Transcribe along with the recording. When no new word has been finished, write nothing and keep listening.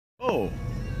Oh,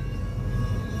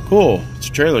 cool. It's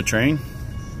a trailer train.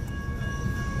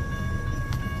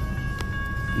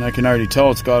 And I can already tell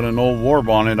it's got an old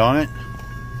warbonnett on it.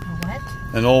 A what?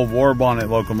 An old warbonnett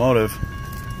locomotive.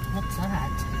 What's that?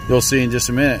 You'll see in just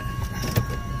a minute.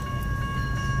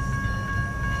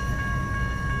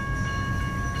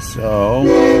 So,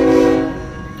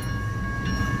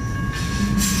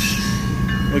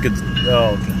 look at,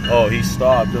 oh, he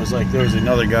stopped. It was like there was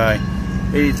another guy.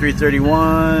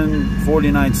 8331,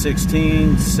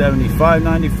 4916,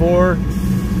 7594,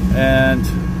 and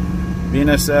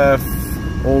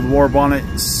BNSF old warbonnett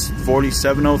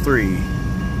 4703.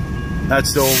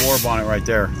 That's the old warbonnett right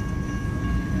there.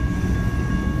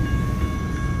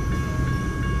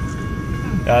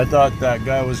 Yeah, I thought that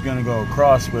guy was going to go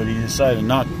across, but he decided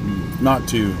not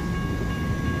to.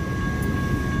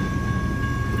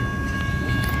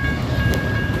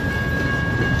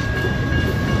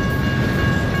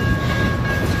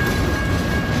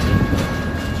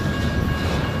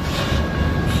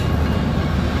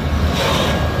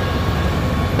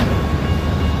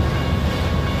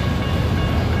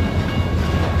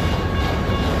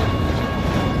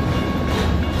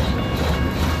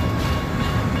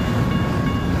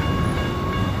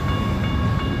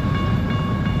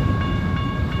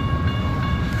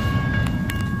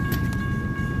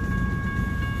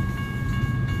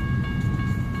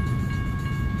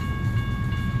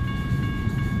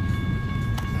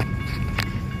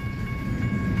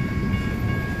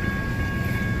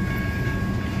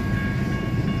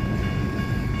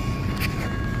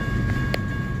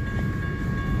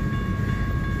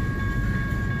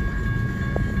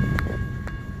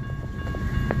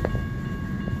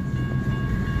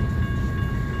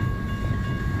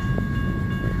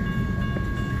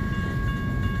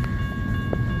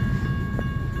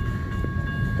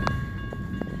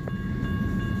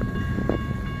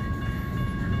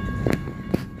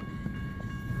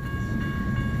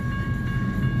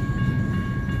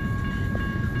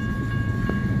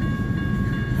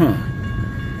 Huh.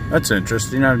 That's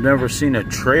interesting. I've never seen a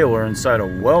trailer inside a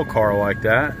well car like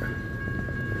that.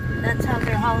 That's how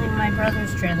they're hauling my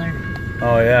brother's trailer.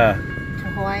 Oh, yeah. To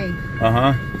Hawaii.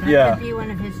 Uh-huh. That Yeah. could be one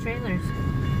of his trailers.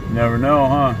 Never know,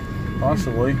 huh?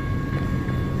 Possibly.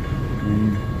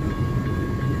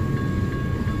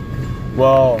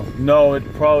 Well, no,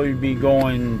 it'd probably be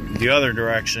going the other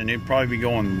direction. It'd probably be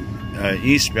going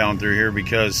eastbound through here,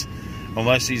 because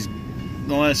unless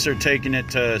they're taking it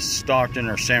to Stockton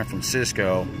or San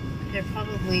Francisco. They're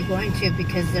probably going to,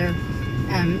 because they're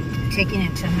taking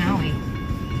it to Maui.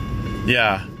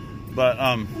 Yeah,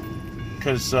 but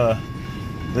because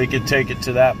they could take it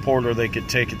to that port, or they could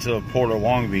take it to the port of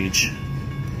Long Beach.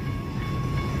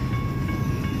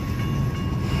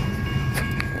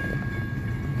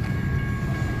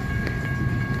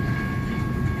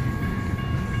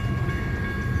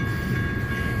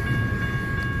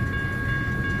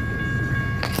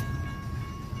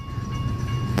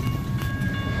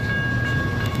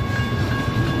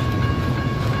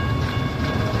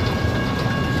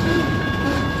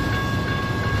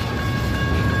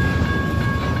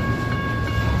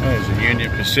 There's a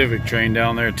Union Pacific train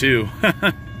down there too.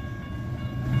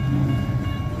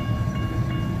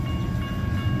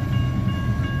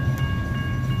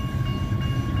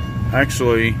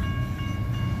 Actually,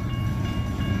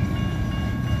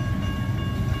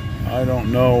 I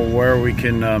don't know where we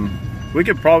can, we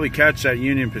could probably catch that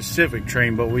Union Pacific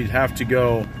train, but we'd have to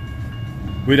go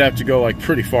like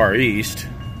pretty far east.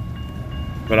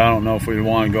 But I don't know if we'd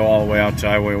want to go all the way out to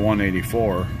Highway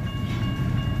 184.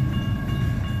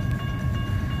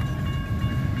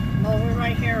 Well, we're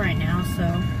right here right now,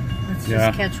 so let's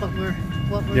just catch what we're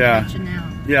catching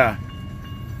now. Yeah.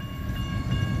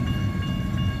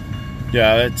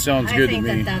 Yeah, that sounds good to me.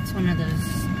 I think that's one of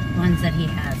those ones that he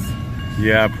has.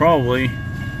 Yeah, probably.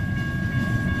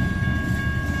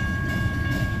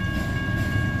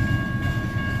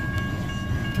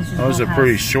 That was a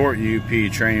pretty short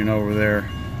UP train over there,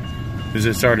 because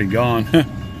it's already gone.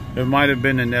 It might have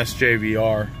been an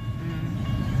SJVR.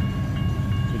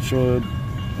 It should.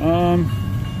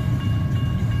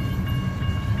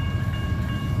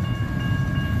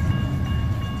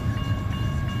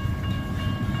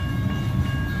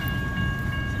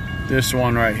 This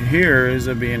one right here is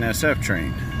a BNSF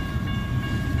train.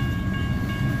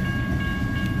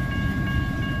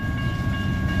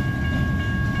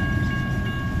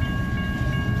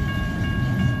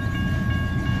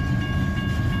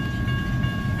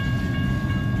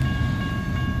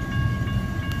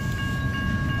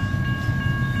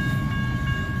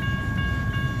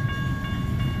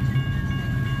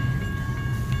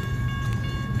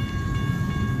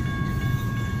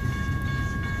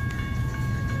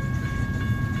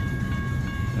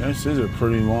 This is a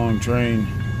pretty long train.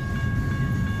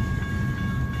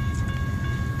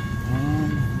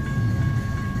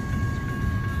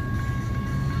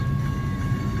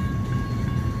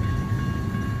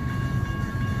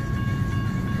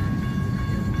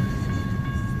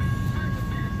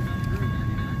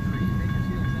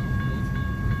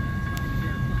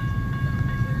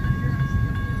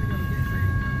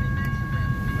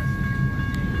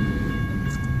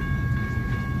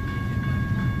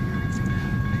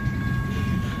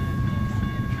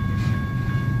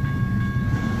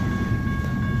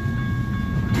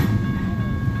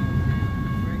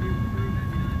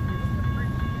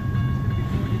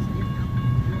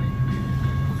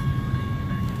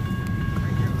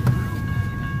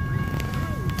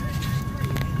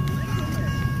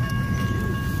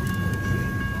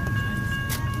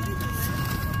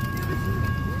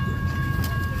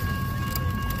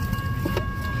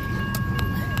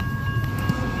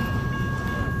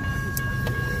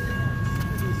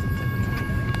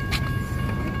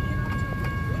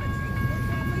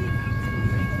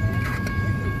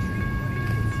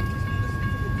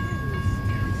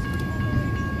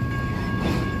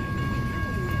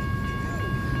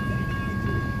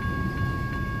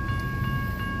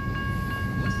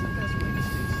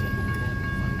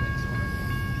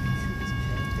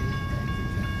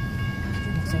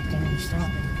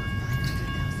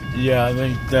 Yeah, I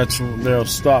think they'll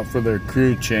stop for their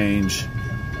crew change.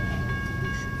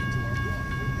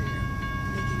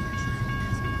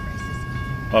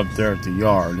 Up there at the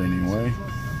yard, anyway.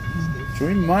 So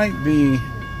we might be.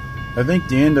 I think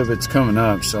the end of it's coming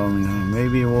up, so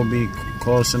maybe we'll be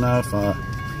close enough.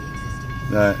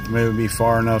 That maybe be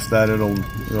far enough that it'll.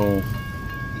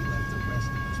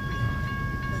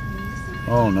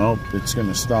 Oh nope, it's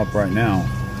gonna stop right now.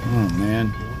 Oh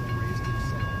man.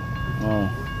 Oh.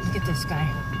 Look at this guy.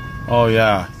 Oh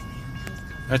yeah.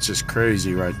 That's just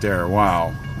crazy right there.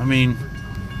 Wow. I mean,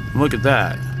 look at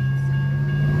that.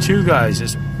 Two guys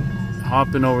just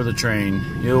hopping over the train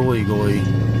illegally.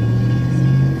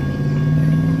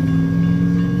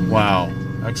 Wow.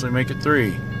 Actually make it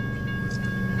 3.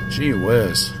 Gee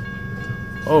whiz.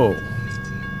 Oh.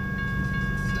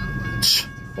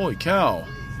 Holy cow.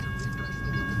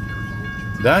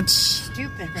 That's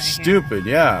stupid right stupid,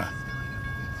 here. Yeah.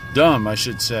 Dumb, I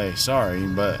should say. Sorry,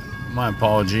 but my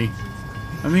apology.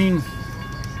 I mean,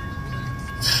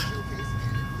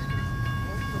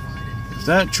 if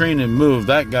that train had moved,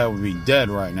 that guy would be dead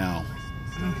right now.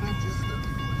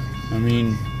 I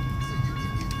mean,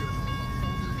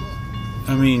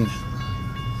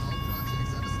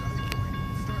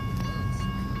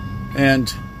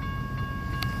 and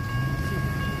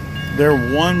they're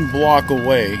 1 block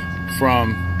away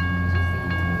from.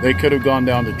 They could have gone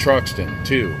down to Truxtun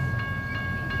too,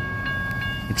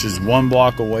 which is 1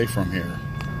 block away from here,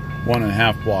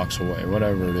 1.5 blocks away,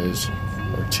 whatever it is,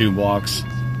 or 2 blocks.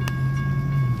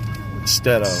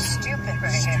 Instead of stupid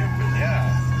right here.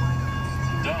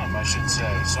 Yeah, dumb, I should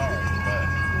say. Sorry, but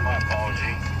my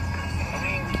apology.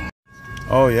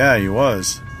 Oh yeah, he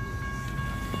was.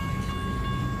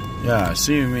 Yeah,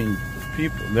 see, I mean,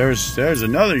 people. There's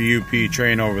another UP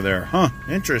train over there, huh?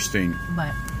 Interesting.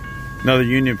 But. Another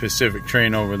Union Pacific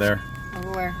train over there.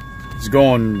 Over where? It's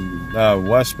going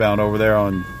westbound over there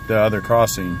on the other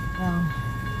crossing. Oh.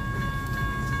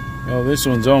 Well, this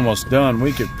one's almost done.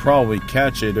 We could probably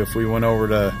catch it if we went over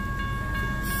to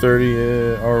 30,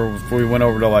 or if we went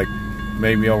over to like,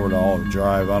 maybe over to Olive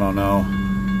Drive. I don't know.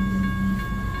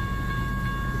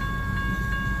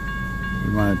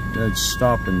 We might. It's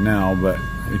stopping now, but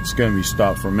it's going to be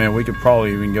stopped for a minute. We could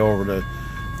probably even go over to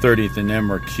 30th and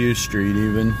M or Q Street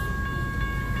even.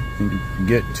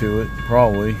 Get to it,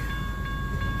 probably,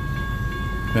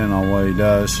 depending on what he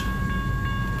does.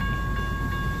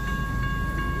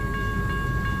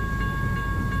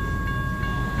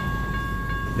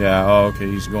 Yeah, oh, okay,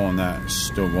 he's going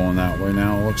still going that way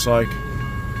now, it looks like.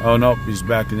 Oh, nope, he's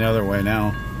back the other way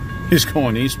now. He's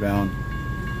going eastbound.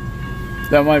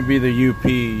 That might be the UP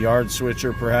yard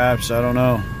switcher, perhaps, I don't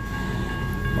know.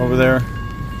 Over there.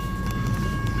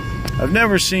 I've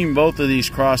never seen both of these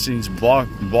crossings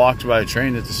blocked by a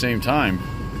train at the same time.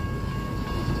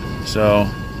 So,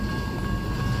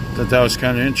 I thought that was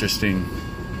kind of interesting.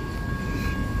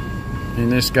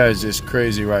 And this guy's just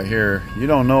crazy right here. You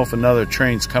don't know if another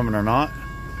train's coming or not.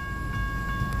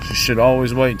 You should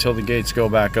always wait until the gates go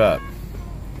back up.